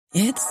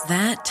It's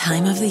that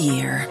time of the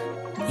year.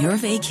 Your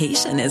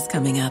vacation is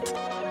coming up.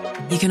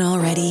 You can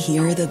already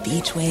hear the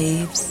beach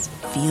waves,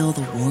 feel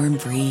the warm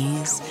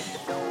breeze,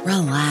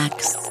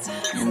 relax,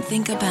 and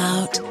think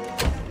about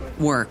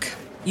work.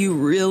 You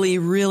really,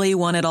 really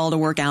want it all to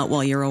work out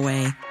while you're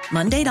away.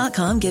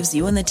 Monday.com gives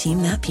you and the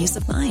team that peace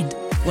of mind.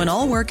 When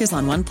all work is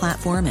on one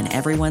platform and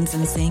everyone's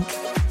in sync,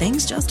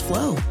 things just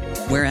flow.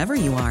 Wherever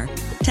you are,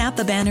 tap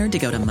the banner to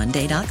go to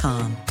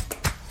Monday.com.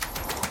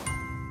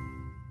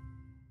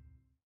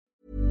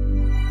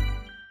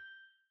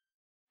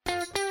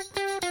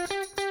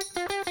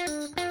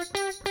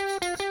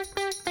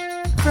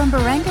 From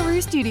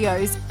Barangaroo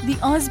Studios, the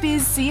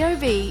AusBiz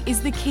COB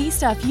is the key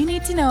stuff you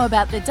need to know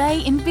about the day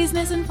in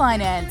business and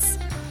finance.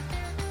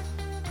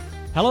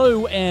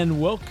 Hello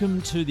and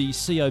welcome to the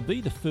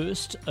COB, the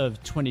first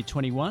of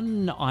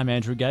 2021. I'm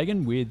Andrew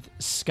Gagan with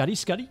Scuddy.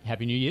 Scuddy,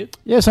 Happy New Year.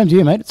 Yeah, same to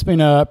you, mate. It's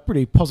been a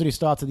pretty positive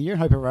start to the year.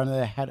 Hope everyone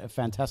there had a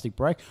fantastic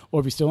break.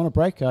 Or if you're still on a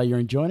break, you're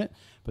enjoying it.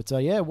 But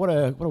yeah, what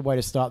a way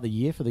to start the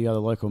year for the other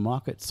local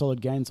market. Solid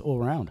gains all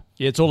around.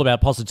 Yeah, it's all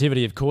about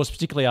positivity, of course,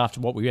 particularly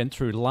after what we went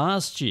through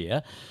last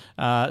year.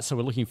 So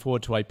we're looking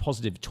forward to a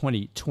positive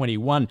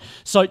 2021.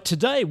 So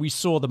today we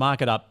saw the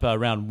market up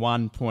around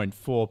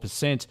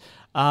 1.4%.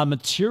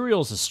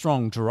 Materials a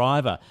strong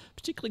driver,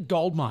 particularly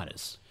gold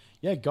miners.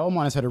 Yeah, gold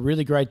miners had a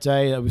really great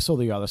day. We saw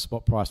the other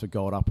spot price for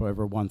gold up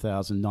over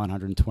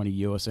 1,920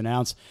 US an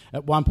ounce.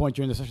 At one point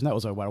during the session, that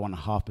was about a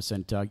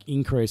 1.5%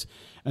 increase.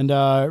 And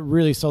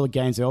really solid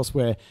gains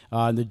elsewhere.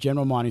 In the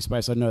general mining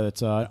space, I know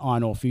that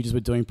iron ore futures were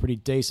doing pretty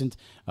decent.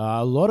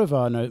 A lot of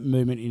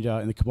movement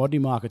in the commodity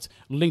markets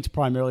linked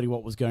primarily to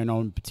what was going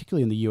on,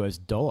 particularly in the US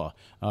dollar.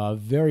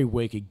 Very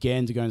weak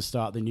again to go and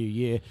start the new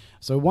year.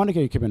 So one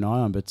to keep an eye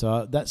on, but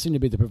that seemed to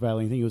be the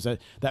prevailing thing. It was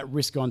that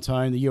risk on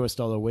tone, the US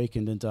dollar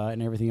weakened,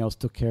 and everything else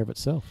took care of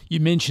itself.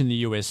 You mentioned the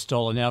US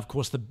dollar. Now, of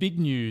course, the big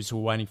news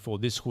we're waiting for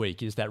this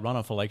week is that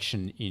runoff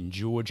election in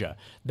Georgia.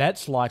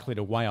 That's likely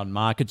to weigh on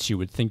markets, you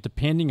would think,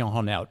 depending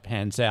on how it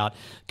pans out.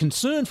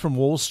 Concern from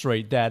Wall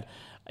Street that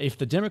if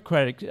the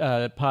Democratic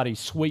Party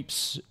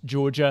sweeps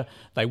Georgia,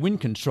 they win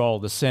control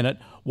of the Senate,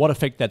 what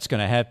effect that's going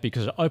to have,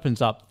 because it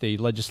opens up the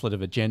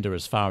legislative agenda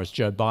as far as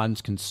Joe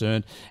Biden's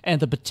concerned,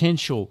 and the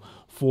potential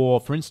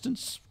for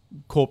instance,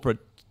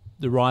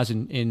 the rise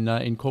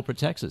in corporate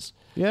taxes.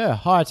 Yeah,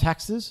 higher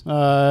taxes,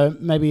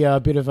 maybe a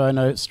bit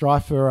of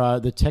strife for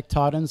the tech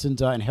titans and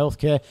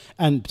healthcare,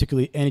 and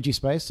particularly energy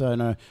space.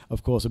 So,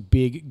 of course, a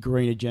big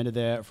green agenda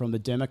there from the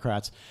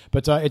Democrats.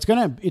 But I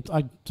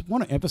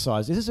want to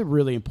emphasize, this is a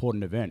really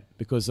important event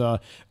because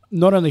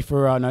not only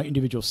for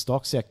individual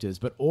stock sectors,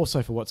 but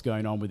also for what's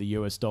going on with the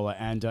US dollar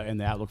and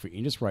the outlook for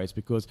interest rates.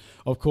 Because,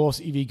 of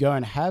course, if you go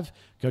and have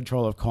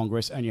control of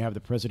Congress and you have the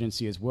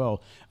presidency as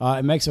well,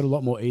 it makes it a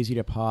lot more easy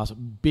to pass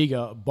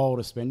bigger,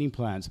 bolder spending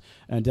plans.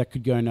 And that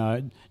could go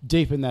and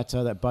deepen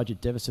that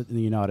budget deficit in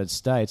the United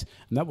States.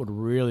 And that would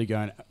really go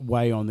and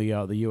weigh on the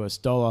US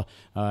dollar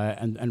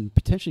and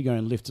potentially go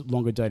and lift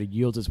longer dated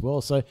yields as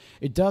well. So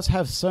it does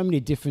have so many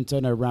different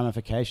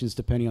ramifications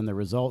depending on the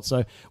results.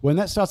 So when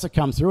that starts to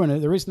come through,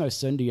 and there is no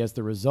certainty as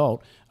the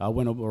result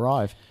when it will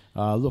arrive,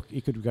 look,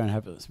 you could go and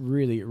have a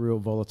really real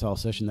volatile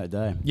session that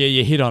day. Yeah,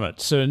 you hit on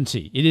it.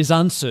 Certainty. It is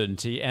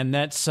uncertainty, and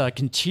that's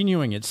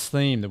continuing its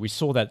theme that we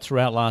saw that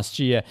throughout last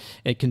year.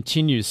 It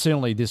continues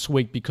certainly this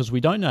week because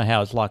we don't know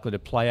how it's likely to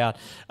play out.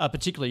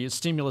 Particularly, a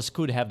stimulus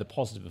could have the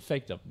positive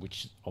effect of,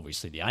 which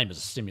obviously the aim of a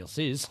stimulus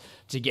is,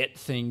 to get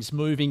things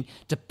moving,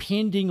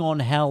 depending on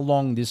how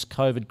long this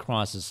COVID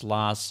crisis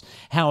lasts,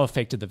 how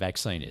effective the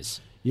vaccine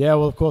is. Yeah,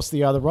 well, of course, the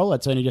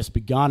rollout's only just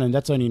begun, and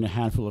that's only in a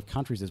handful of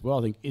countries as well.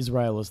 I think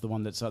Israel is the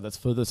one that's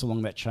furthest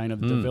along that chain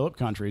of the developed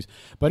countries.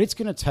 But it's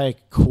going to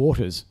take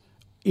quarters,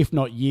 if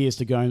not years,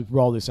 to go and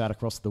roll this out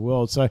across the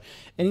world. So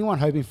anyone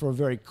hoping for a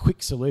very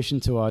quick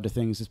solution to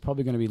things is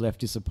probably going to be left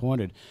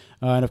disappointed.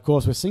 And of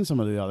course, we're seeing some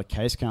of the other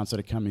case counts that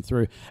are coming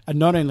through. And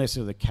not only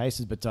necessarily the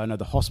cases, but the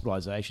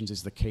hospitalizations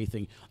is the key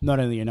thing, not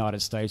only in the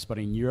United States, but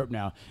in Europe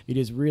now. It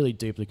is really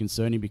deeply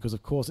concerning because,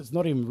 of course, it's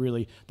not even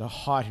really the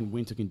heightened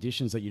winter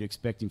conditions that you'd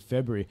expect in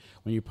February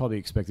when you probably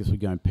expect this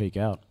would go and peak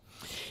out.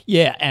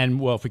 Yeah, and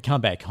well, if we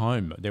come back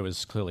home, there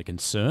was clearly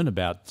concern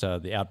about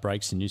the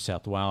outbreaks in New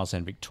South Wales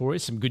and Victoria.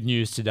 Some good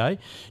news today.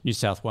 New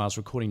South Wales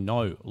recording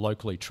no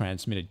locally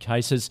transmitted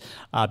cases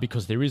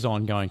because there is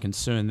ongoing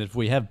concern that if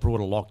we have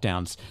broader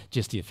lockdowns,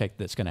 just the effect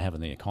that's going to have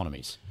on the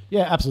economies.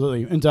 Yeah,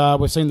 absolutely.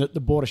 And we've seen that the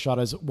border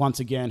shutters once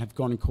again have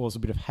gone and caused a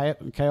bit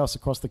of chaos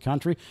across the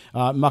country,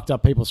 mucked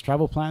up people's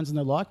travel plans and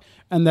the like.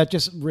 And that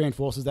just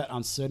reinforces that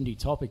uncertainty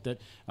topic that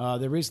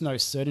there is no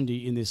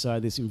certainty in this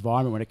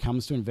environment when it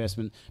comes to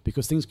investment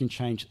because things can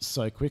change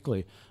so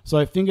quickly.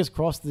 So fingers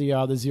crossed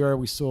the zero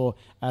we saw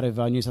out of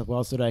New South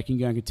Wales today can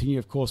go and continue.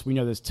 Of course, we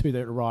know there's two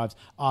that arrived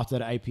after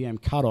that 8 p.m.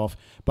 cutoff,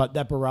 but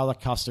that Barella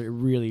cluster, it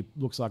really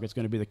looks like it's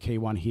going to be the key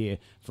one here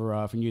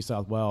for New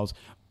South Wales.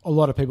 a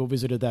lot of people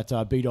visited that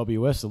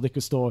BWS, the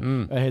liquor store,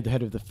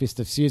 ahead of the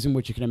festive season,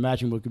 which you can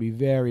imagine could be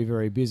very,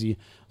 very busy.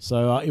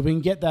 So if we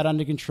can get that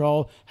under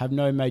control, have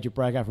no major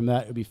breakout from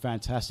that, it would be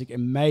fantastic.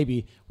 And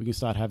maybe we can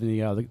start having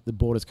the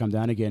borders come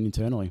down again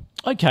internally.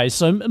 Okay,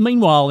 so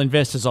meanwhile,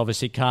 investors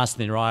obviously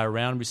casting their eye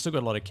around. We've still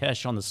got a lot of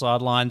cash on the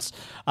sidelines.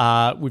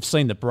 We've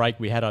seen the break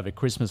we had over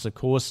Christmas, of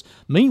course.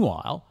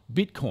 Meanwhile,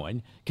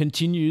 Bitcoin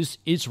continues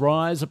its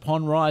rise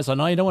upon rise. I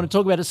know you don't want to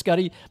talk about it,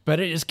 Scuddy, but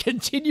it is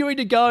continuing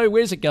to go.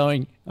 Where's it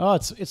going? Oh,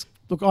 it's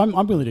look,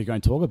 I'm willing to go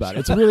and talk about it.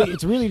 It's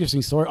a really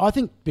interesting story. I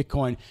think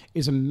Bitcoin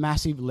is a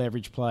massive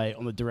leverage play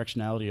on the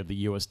directionality of the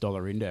US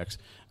dollar index.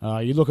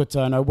 You look at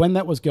when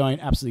that was going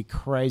absolutely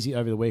crazy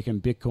over the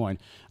weekend, Bitcoin.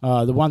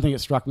 The one thing that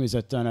struck me is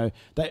that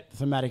that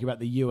thematic about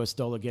the US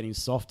dollar getting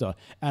softer,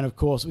 and of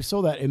course we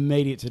saw that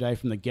immediate today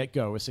from the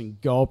get-go. We're seeing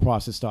gold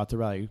prices start to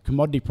rally,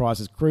 commodity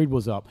prices, crude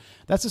was up.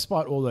 That's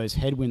despite all those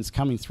headwinds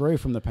coming through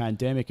from the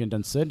pandemic and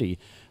uncertainty.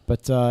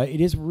 But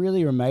it is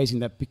really amazing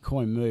that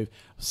Bitcoin move.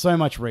 So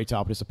much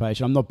retail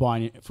participation. I'm not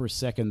buying it for a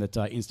second that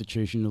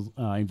institutional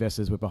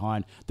investors were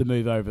behind the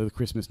move over the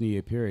Christmas New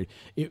Year period.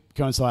 It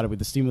coincided with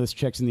the stimulus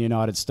checks in the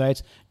United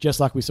States, just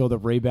like we saw the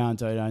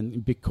rebound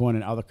in Bitcoin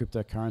and other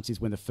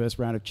cryptocurrencies when the first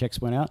round of checks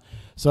went out.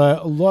 So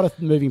a lot of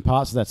moving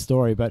parts of that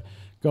story, but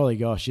golly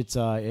gosh, it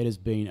has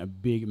been a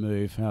big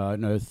move.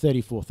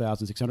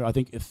 34,600. I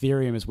think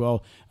Ethereum as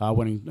well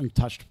went and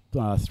touched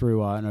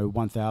through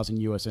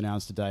 1,000 US an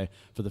ounce today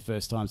for the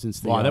first time since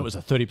the. Wow, that was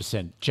a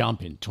 30%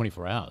 jump in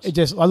 24 hours.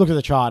 I look at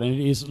the chart and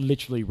it is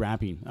literally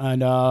ramping,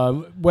 and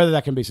whether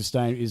that can be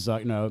sustained is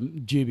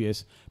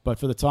dubious. But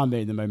for the time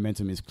being, the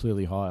momentum is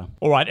clearly higher.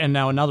 All right, and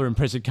now another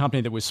impressive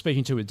company that we're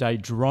speaking to today,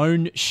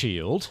 Drone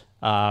Shield,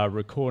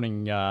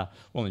 enjoying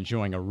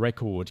a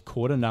record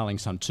quarter, nailing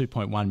some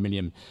 2.1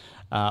 million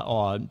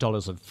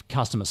dollars of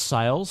customer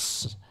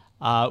sales,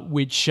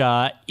 which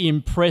certainly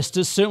impressed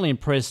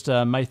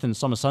Mathan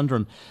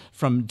Somasundram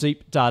from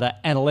Deep Data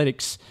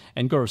Analytics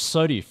and Gaurav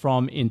Sodhi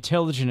from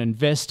Intelligent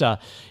Investor.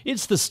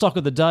 It's the stock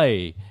of the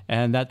day,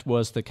 and that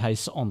was the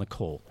case on the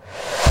call.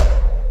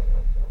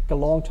 A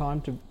long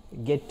time to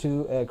get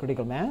to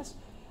critical mass.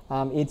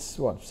 It's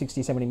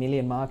 60-70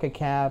 million market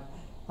cap.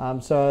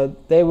 So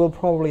they will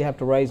probably have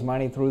to raise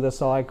money through the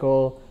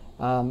cycle.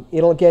 I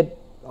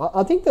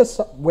think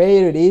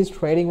where it is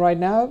trading right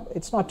now,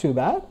 it's not too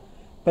bad,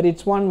 but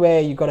it's one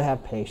where you've got to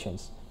have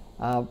patience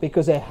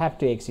because they have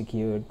to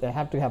execute. They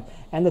have to have,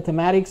 and the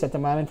thematics at the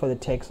moment for the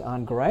techs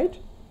aren't great.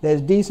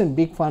 There's decent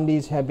big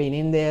fundies have been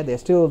in there. They're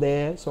still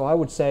there. So I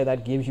would say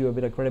that gives you a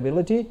bit of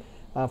credibility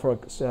for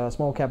a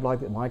small cap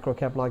like micro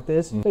cap like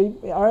this. So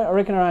I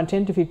reckon around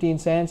 10 to 15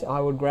 cents, I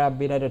would grab a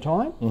bit at a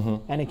time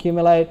and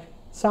accumulate.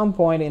 Some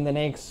point in the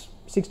next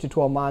 6 to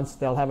 12 months,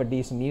 they'll have a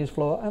decent news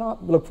flow.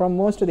 And look, from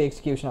most of the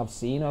execution I've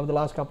seen over the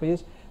last couple of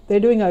years, they're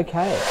doing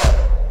okay.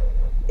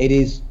 It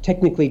is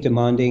technically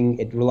demanding.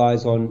 It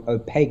relies on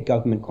opaque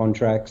government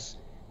contracts.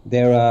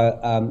 There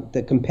are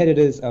the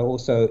competitors are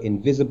also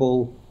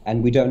invisible,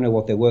 and we don't know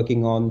what they're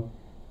working on.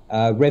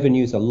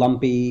 Revenues are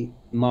lumpy.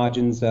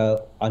 Margins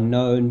are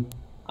unknown.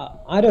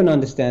 I don't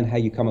understand how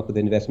you come up with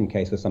an investment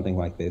case for something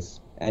like this.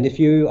 And if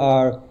you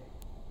are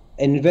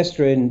an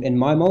investor in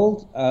my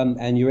mold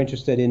and you're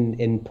interested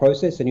in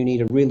process and you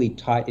need a really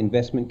tight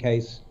investment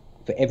case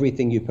for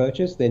everything you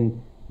purchase,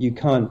 then you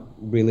can't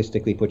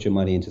realistically put your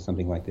money into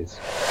something like this.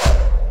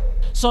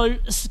 So,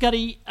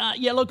 Scuddy,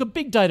 a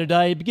big day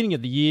today, beginning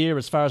of the year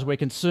as far as we're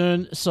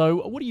concerned.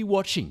 So what are you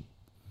watching?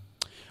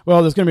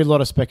 Well, there's going to be a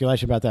lot of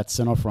speculation about that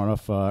Senate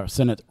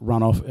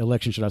runoff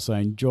election, should I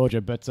say, in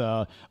Georgia. But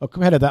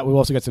ahead of that, we've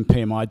also got some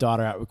PMI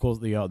data out. We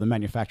call it the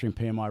manufacturing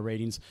PMI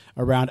readings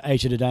around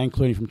Asia today,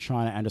 including from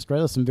China and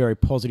Australia. Some very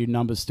positive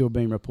numbers still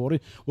being reported.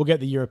 We'll get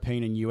the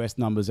European and US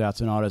numbers out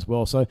tonight as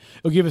well. So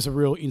it'll give us a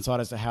real insight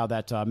as to how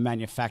that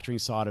manufacturing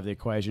side of the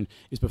equation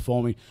is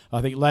performing.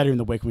 I think later in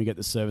the week when we get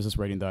the services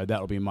reading, though,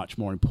 that'll be much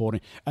more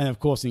important. And,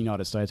 of course, in the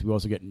United States, we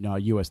also get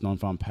US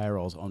non-farm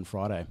payrolls on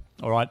Friday.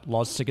 All right,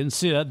 lots to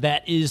consider.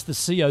 That is the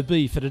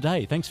COB for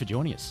today. Thanks for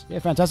joining us. Yeah,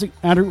 fantastic.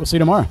 Andrew, we'll see you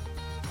tomorrow.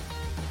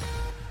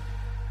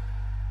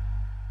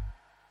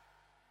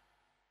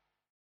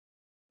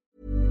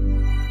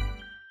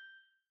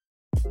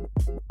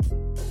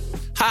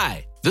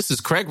 Hi, this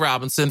is Craig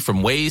Robinson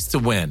from Ways to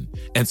Win,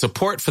 and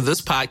support for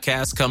this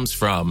podcast comes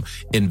from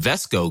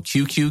Invesco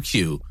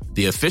QQQ,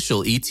 the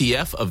official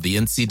ETF of the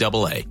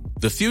NCAA.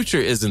 The future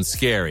isn't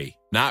scary.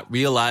 Not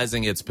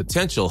realizing its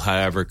potential,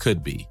 however,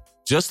 could be.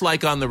 Just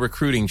like on the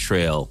recruiting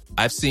trail,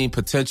 I've seen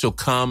potential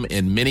come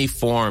in many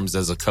forms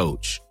as a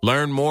coach.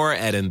 Learn more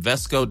at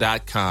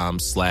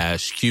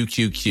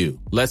Invesco.com/QQQ.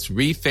 Let's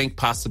rethink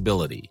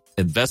possibility.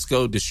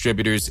 Invesco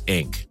Distributors,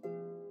 Inc.